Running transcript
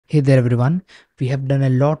Hey there everyone, we have done a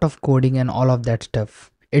lot of coding and all of that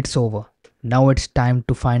stuff. It's over. Now it's time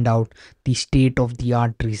to find out the state of the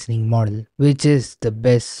art reasoning model. Which is the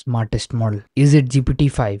best, smartest model? Is it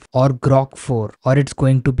GPT-5 or Grok 4 or it's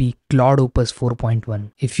going to be Claude Opus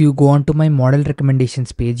 4.1? If you go onto my model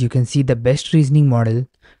recommendations page, you can see the best reasoning model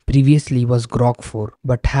previously was Grok 4,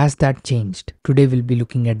 but has that changed? Today we'll be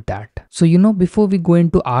looking at that. So before we go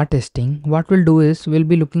into R testing, what we'll do is we'll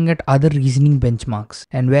be looking at other reasoning benchmarks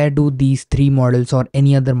and where do these three models or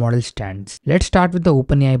any other model stands. Let's start with the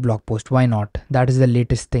OpenAI blog post. Why not? That is the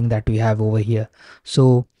latest thing that we have over here.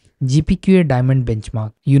 So GPQA Diamond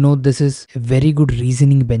benchmark. This is a very good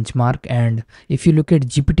reasoning benchmark, and if you look at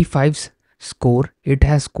GPT-5's score, it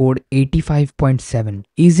has scored 85.7.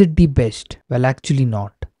 Is it the best? Well, actually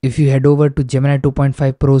not. If you head over to Gemini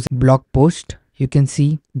 2.5 Pro's blog post, you can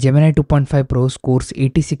see Gemini 2.5 Pro scores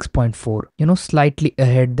 86.4, slightly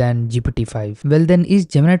ahead than GPT-5. Well, then is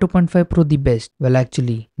Gemini 2.5 Pro the best? Well,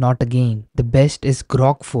 actually, not again. The best is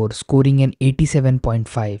Grok 4 scoring an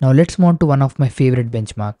 87.5. Now let's move on to one of my favorite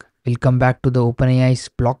benchmark. We'll come back to the OpenAI's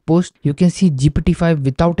blog post. You can see GPT-5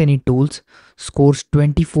 without any tools scores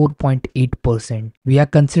 24.8%. We are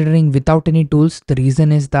considering without any tools. The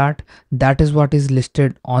reason is that is what is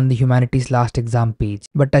listed on the humanities last exam page.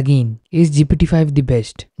 But again, is GPT-5 the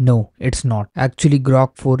best? No, it's not. Actually,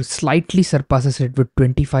 Grok 4 slightly surpasses it with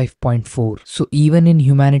 25.4. So even in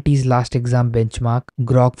humanities last exam benchmark,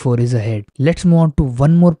 Grok 4 is ahead. Let's move on to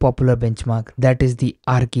one more popular benchmark, that is the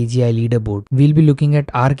RKGI leaderboard. We'll be looking at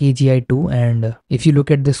RKGI 2, and if you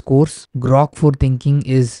look at the scores, Grok 4 thinking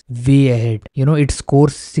is way ahead. It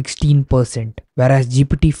scores 16%. Whereas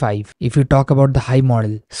GPT-5, if you talk about the high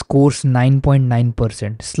model, scores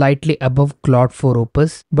 9.9%, slightly above Claude 4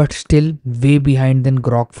 Opus, but still way behind than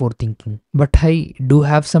Grok 4 thinking. But I do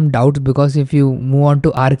have some doubts, because if you move on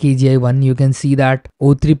to RKGI 1, you can see that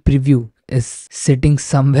O3 preview is sitting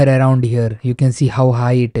somewhere around here. You can see how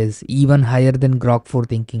high it is, even higher than Grok 4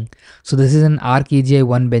 thinking. So this is an RKGI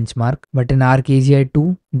 1 benchmark, but in RKGI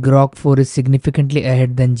 2, Grok 4 is significantly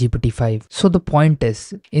ahead than GPT-5. So the point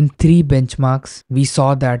is, in three benchmarks, we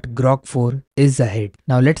saw that Grok 4 is ahead.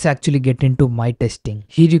 Now let's actually get into my testing.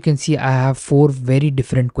 Here you can see I have four very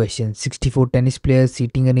different questions: 64 tennis players,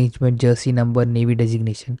 seating arrangement, jersey number, navy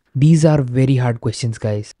designation. These are very hard questions,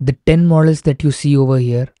 guys. The 10 models that you see over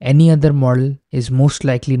here, any other model is most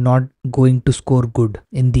likely not going to score good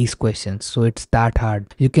in these questions. So it's that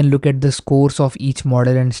hard. You can look at the scores of each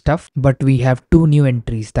model and stuff, but we have two new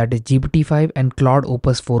entries, that is GPT-5 and Claude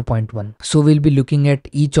Opus 4.1. So we'll be looking at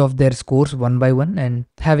each of their scores one by one and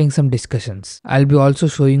having some discussions. I'll be also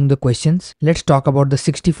showing the questions. Let's talk about the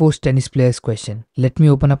 64 tennis players question. Let me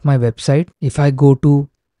open up my website. If I go to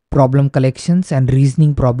problem collections and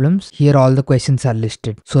reasoning problems, here all the questions are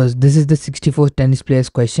listed. So this is the 64 tennis players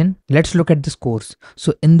question. Let's look at the scores.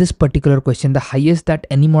 So in this particular question, the highest that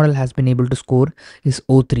any model has been able to score is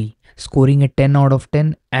O3, scoring a 10 out of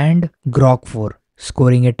 10, and Grok 4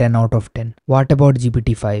 scoring a 10 out of 10. What about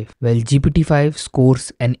GPT-5? Well, GPT-5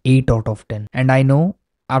 scores an 8 out of 10. And I know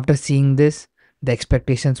after seeing this, the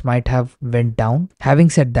expectations might have went down. Having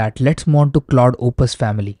said that, let's move on to Claude Opus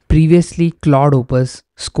family. Previously, Claude Opus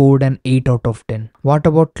scored an 8 out of 10. What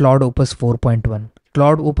about Claude Opus 4.1?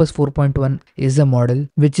 Claude Opus 4.1 is a model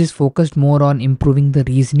which is focused more on improving the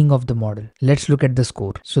reasoning of the model. Let's look at the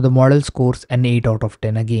score. So the model scores an 8 out of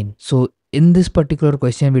 10 again. So in this particular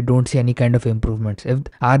question, we don't see any kind of improvements. If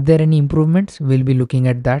are there any improvements, we'll be looking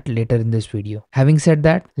at that later in this video. Having said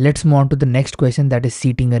that, let's move on to the next question, that is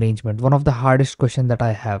seating arrangement. One of the hardest questions that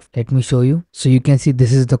I have. Let me show you. So you can see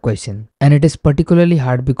this is the question, and it is particularly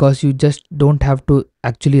hard because you just don't have to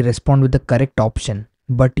actually respond with the correct option,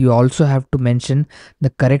 but you also have to mention the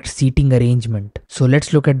correct seating arrangement. So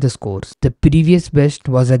let's look at the scores. The previous best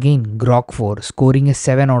was again Grok 4 scoring a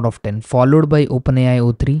 7 out of 10, followed by OpenAI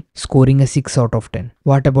O3 scoring a 6 out of 10.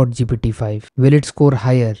 What about GPT-5? Will it score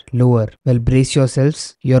higher, lower? Well, brace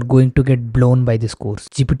yourselves, you're going to get blown by the scores.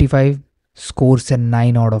 GPT-5 scores a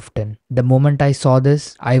 9 out of 10. The moment I saw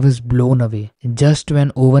this, I was blown away. Just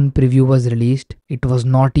when O1 preview was released, it was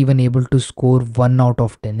not even able to score 1 out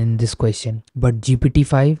of 10 in this question. But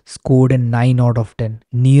GPT-5 scored a 9 out of 10,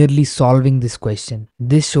 nearly solving this question.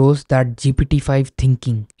 This shows that GPT-5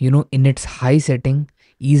 thinking, in its high setting,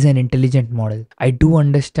 is an intelligent model. I do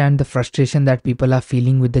understand the frustration that people are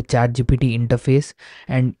feeling with the ChatGPT interface,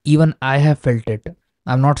 and even I have felt it.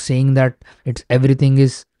 I'm not saying that everything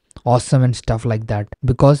is awesome and stuff like that,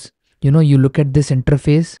 because you look at this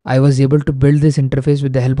interface. I was able to build this interface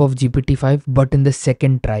with the help of GPT-5, but in the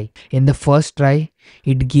second try. In the first try,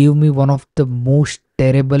 it gave me one of the most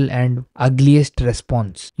terrible and ugliest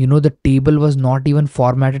response. You know, the table was not even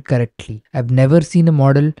formatted correctly. I've never seen a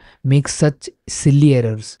model make such silly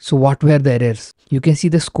errors. So what were the errors? You can see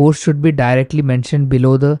the score should be directly mentioned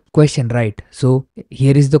below the question, right? So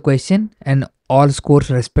here is the question and all scores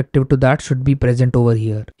respective to that should be present over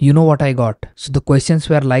here. You know what I got? So the questions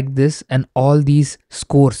were like this and all these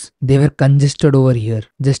scores, they were congested over here.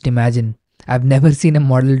 Just imagine. I've never seen a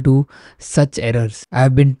model do such errors.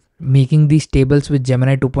 I've been making these tables with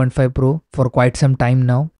Gemini 2.5 Pro for quite some time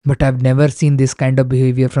now, but I've never seen this kind of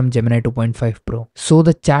behavior from Gemini 2.5 Pro. So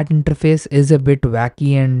the chat interface is a bit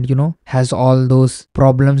wacky and has all those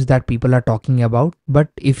problems that people are talking about. But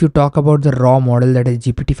if you talk about the raw model, that is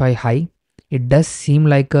GPT-5 High, it does seem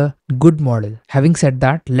like a good model. Having said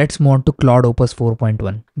that, let's move on to Claude Opus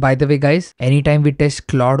 4.1. By the way guys, anytime we test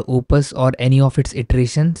Claude Opus or any of its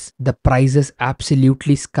iterations, the prices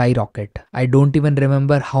absolutely skyrocket. I don't even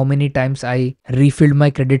remember how many times I refilled my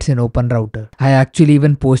credits in OpenRouter. I actually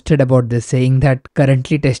even posted about this, saying that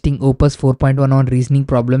currently testing Opus 4.1 on reasoning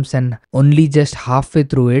problems and only just halfway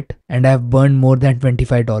through it, and I've burned more than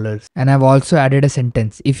 $25. And I've also added a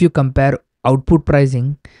sentence. If you compare output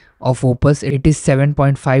pricing of Opus, it is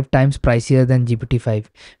 7.5 times pricier than GPT-5,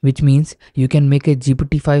 which means you can make a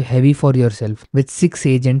GPT-5 heavy for yourself with 6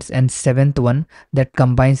 agents and 7th one that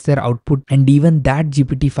combines their output, and even that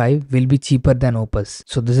GPT-5 will be cheaper than Opus.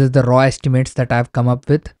 So this is the raw estimates that I've come up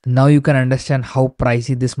with. Now you can understand how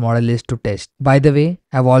pricey this model is to test. By the way,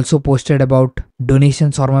 I've also posted about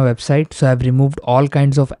donations on my website, so I've removed all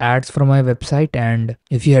kinds of ads from my website, and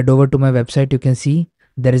if you head over to my website, you can see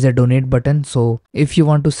there is a donate button. So if you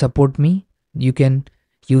want to support me, you can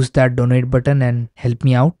use that donate button and help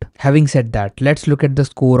me out. Having said that, let's look at the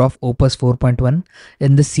score of Opus 4.1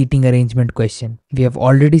 in the seating arrangement question. We have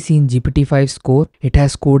already seen GPT-5 score. It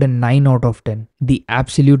has scored a 9 out of 10, the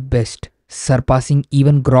absolute best, surpassing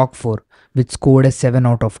even Grok 4, which scored a 7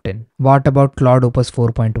 out of 10. What about Claude Opus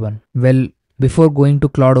 4.1? Well, before going to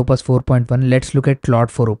Claude Opus 4.1, let's look at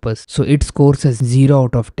Claude for Opus. So it scores a 0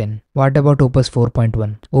 out of 10. What about Opus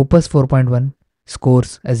 4.1? Opus 4.1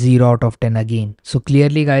 scores a 0 out of 10 again. So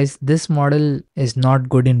clearly guys, this model is not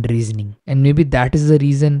good in reasoning. And maybe that is the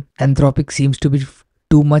reason Anthropic seems to be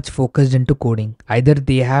too much focused into coding. Either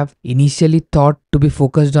they have initially thought to be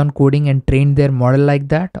focused on coding and trained their model like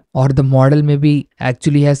that, or the model maybe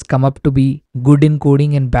actually has come up to be good in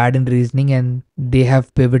coding and bad in reasoning, and they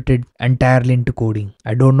have pivoted entirely into coding.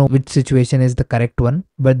 I don't know which situation is the correct one,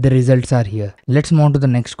 but the results are here. Let's move on to the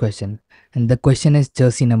next question. And the question is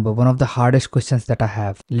jersey number, one of the hardest questions that I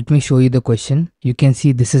have. Let me show you the question. You can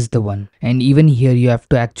see this is the one. And even here you have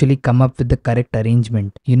to actually come up with the correct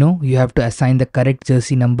arrangement. You have to assign the correct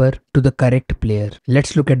jersey number to the correct player.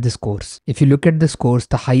 Let's look at the scores. If you look at the scores,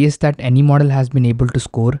 the highest that any model has been able to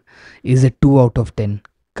score is a 2 out of 10.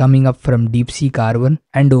 Coming up from DeepSeek R1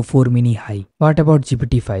 and O4 Mini High. What about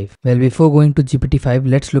GPT-5? Well, before going to GPT-5,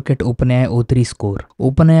 let's look at OpenAI O3 score.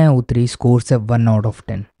 OpenAI O3 scores a 1 out of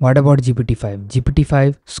 10. What about GPT-5?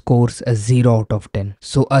 GPT-5 scores a 0 out of 10.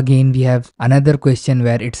 So again, we have another question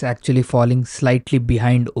where it's actually falling slightly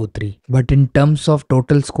behind O3. But in terms of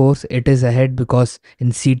total scores, it is ahead because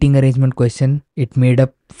in seating arrangement question, it made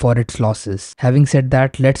up for its losses. Having said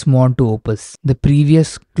that, let's move on to Opus. The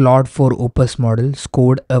previous Claude 4 Opus model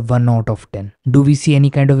scored a 1 out of 10. Do we see any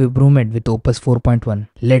kind of improvement with Opus 4.1?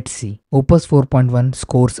 Let's see. Opus 4.1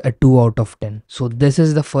 scores a 2 out of 10. So this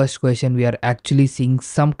is the first question we are actually seeing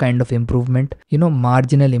some kind of improvement,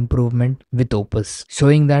 marginal improvement with Opus,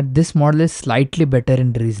 showing that this model is slightly better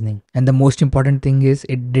in reasoning. And the most important thing is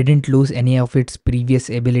it didn't lose any of its previous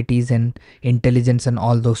abilities and intelligence and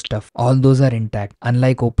all those stuff. All those are intact,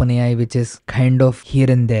 unlike OpenAI, which is kind of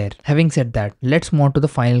here and there. Having said that, let's move on to the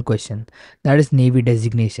final question, that is Navy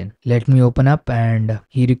designation. Let me open up, and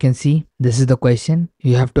here you can see this is the question.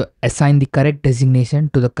 You have to assign the correct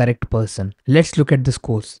designation to the correct person. Let's look at the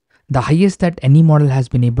scores. The highest that any model has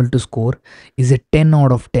been able to score is a 10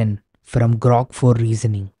 out of 10 from Grok for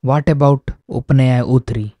reasoning. What about OpenAI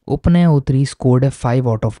O3? OpenAI O3 scored a 5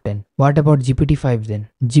 out of 10. What about GPT-5 then?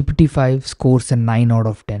 GPT-5 scores a 9 out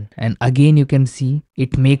of 10. And again you can see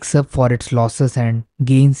it makes up for its losses and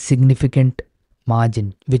gains significant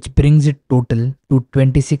margin, which brings it total to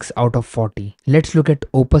 26 out of 40. Let's look at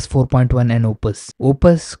Opus 4.1 and Opus.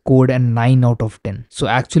 Opus scored a 9 out of 10. So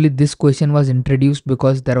actually this question was introduced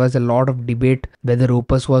because there was a lot of debate whether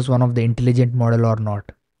Opus was one of the intelligent model or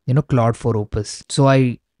not. Claude for Opus. So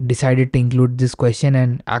I decided to include this question,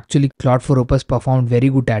 and actually Claude for Opus performed very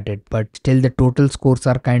good at it, but still the total scores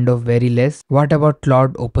are kind of very less. What about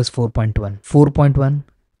Claude Opus 4.1? 4.1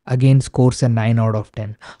 again scores a 9 out of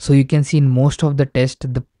 10. So you can see in most of the tests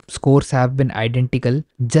the scores have been identical,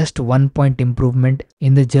 just 1 point improvement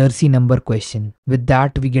in the jersey number question. With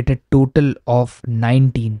that, we get a total of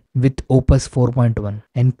 19 with Opus 4.1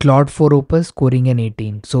 and Claude 4 Opus scoring an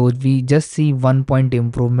 18. So we just see 1 point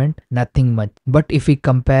improvement, nothing much. But if we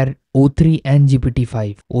compare O3 and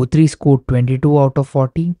GPT-5, O3 scored 22 out of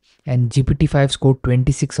 40 and GPT-5 scored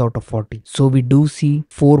 26 out of 40. So we do see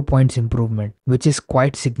 4 points improvement, which is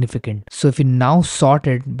quite significant. So if we now sort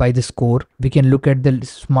it by the score, we can look at the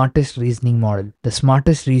smartest reasoning model. The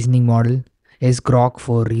smartest reasoning model is Grok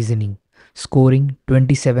for reasoning, scoring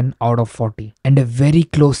 27 out of 40. And a very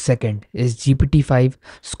close second is GPT-5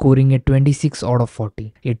 scoring a 26 out of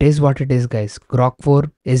 40. It is what it is, guys. Grok 4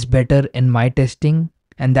 is better in my testing.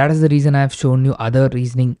 And that is the reason I have shown you other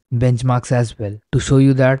reasoning benchmarks as well, to show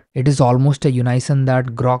you that it is almost a unison that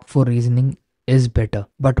Grok 4 reasoning is better.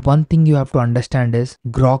 But one thing you have to understand is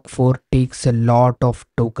Grok 4 takes a lot of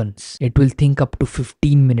tokens. It will think up to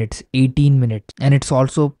 15 minutes, 18 minutes, and it's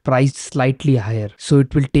also priced slightly higher. So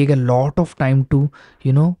it will take a lot of time to,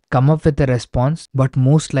 come up with a response, but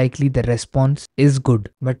most likely the response is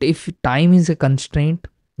good. But if time is a constraint,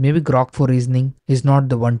 maybe Grok for reasoning is not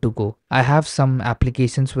the one to go. I have some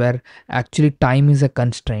applications where actually time is a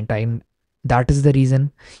constraint. That is the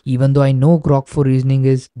reason, even though I know Grok for reasoning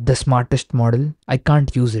is the smartest model, I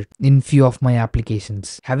can't use it in few of my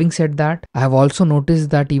applications. Having said that, I have also noticed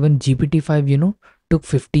that even GPT-5, took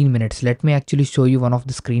 15 minutes. Let me actually show you one of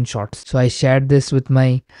the screenshots. So I shared this with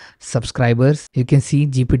my subscribers. You can see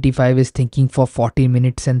GPT-5 is thinking for 40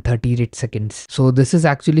 minutes and 38 seconds. So this is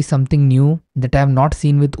actually something new that I have not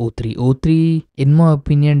seen with O3. O3, in my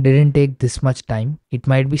opinion, didn't take this much time. It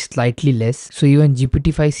might be slightly less. So even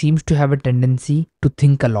GPT-5 seems to have a tendency to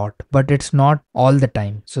think a lot, but it's not all the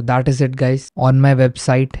time. So that is it, guys. On my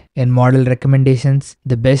website in model recommendations,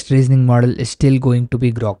 the best reasoning model is still going to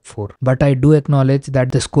be Grok 4. But I do acknowledge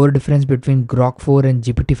that the score difference between Grok 4 and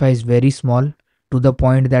GPT-5 is very small, to the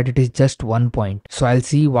point that it is just 1 point. So I'll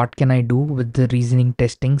see what can I do with the reasoning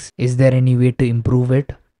testings. Is there any way to improve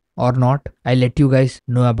it or not? I'll let you guys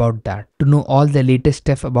know about that. To know all the latest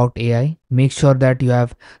stuff about AI, make sure that you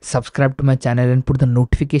have subscribed to my channel and put the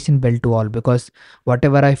notification bell to all, because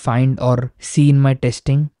whatever I find or see in my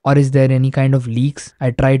testing, or is there any kind of leaks,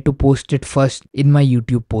 I try to post it first in my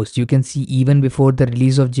YouTube post. You can see even before the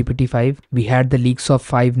release of GPT-5, we had the leaks of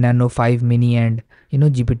 5 Nano, 5 Mini and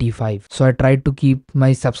GPT-5. So I tried to keep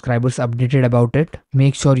my subscribers updated about it.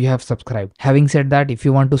 Make sure you have subscribed. Having said that, if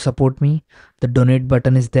you want to support me, the donate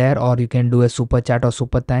button is there, or you can do a super chat or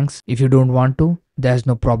super thanks. If you don't want to, there's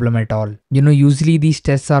no problem at all. Usually these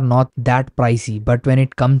tests are not that pricey, but when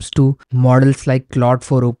it comes to models like Claude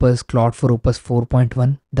 4 Opus, Claude 4 Opus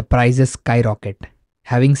 4.1, the prices skyrocket.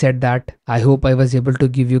 Having said that, I hope I was able to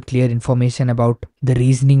give you clear information about the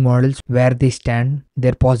reasoning models, where they stand,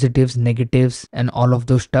 their positives, negatives, and all of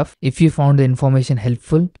those stuff. If you found the information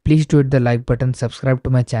helpful, please do hit the like button, subscribe to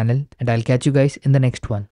my channel, and I'll catch you guys in the next one.